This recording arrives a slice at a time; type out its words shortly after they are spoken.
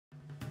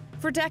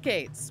For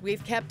decades,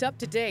 we've kept up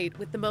to date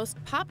with the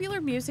most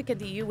popular music in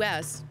the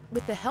U.S.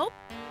 with the help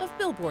of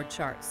Billboard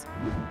charts.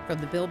 From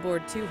the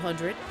Billboard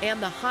 200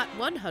 and the Hot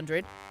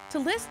 100 to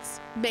lists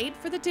made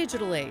for the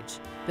digital age.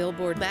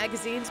 Billboard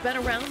magazine's been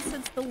around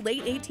since the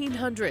late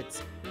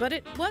 1800s, but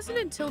it wasn't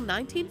until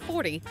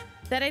 1940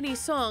 that any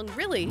song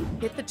really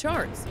hit the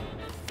charts.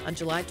 On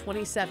July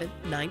 27,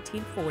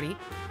 1940,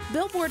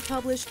 Billboard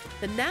published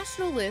the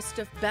national list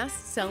of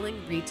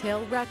best-selling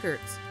retail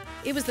records.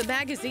 It was the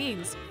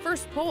magazine's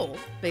first poll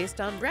based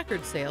on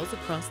record sales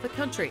across the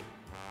country.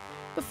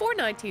 Before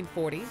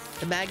 1940,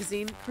 the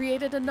magazine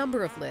created a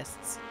number of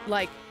lists,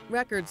 like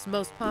records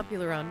most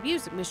popular on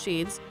music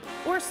machines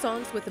or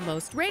songs with the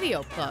most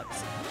radio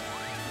plugs.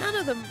 None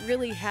of them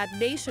really had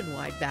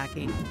nationwide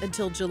backing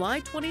until July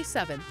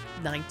 27,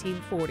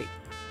 1940.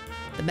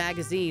 The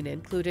magazine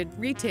included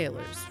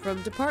retailers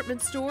from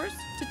department stores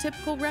to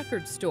typical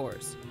record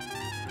stores.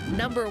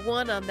 Number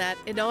 1 on that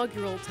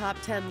inaugural top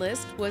 10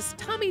 list was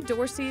Tommy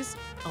Dorsey's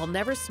I'll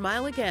Never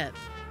Smile Again,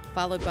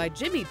 followed by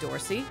Jimmy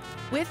Dorsey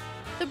with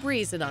The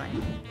Breeze and I.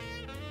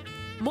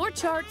 More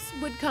charts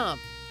would come.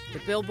 The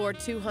Billboard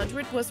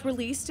 200 was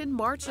released in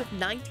March of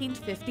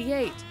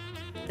 1958.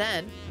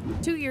 Then,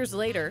 2 years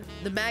later,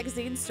 the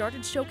magazine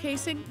started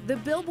showcasing the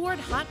Billboard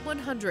Hot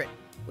 100,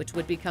 which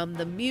would become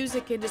the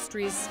music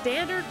industry's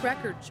standard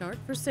record chart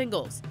for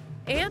singles.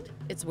 And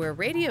it's where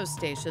radio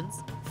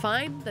stations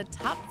find the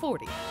top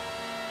 40.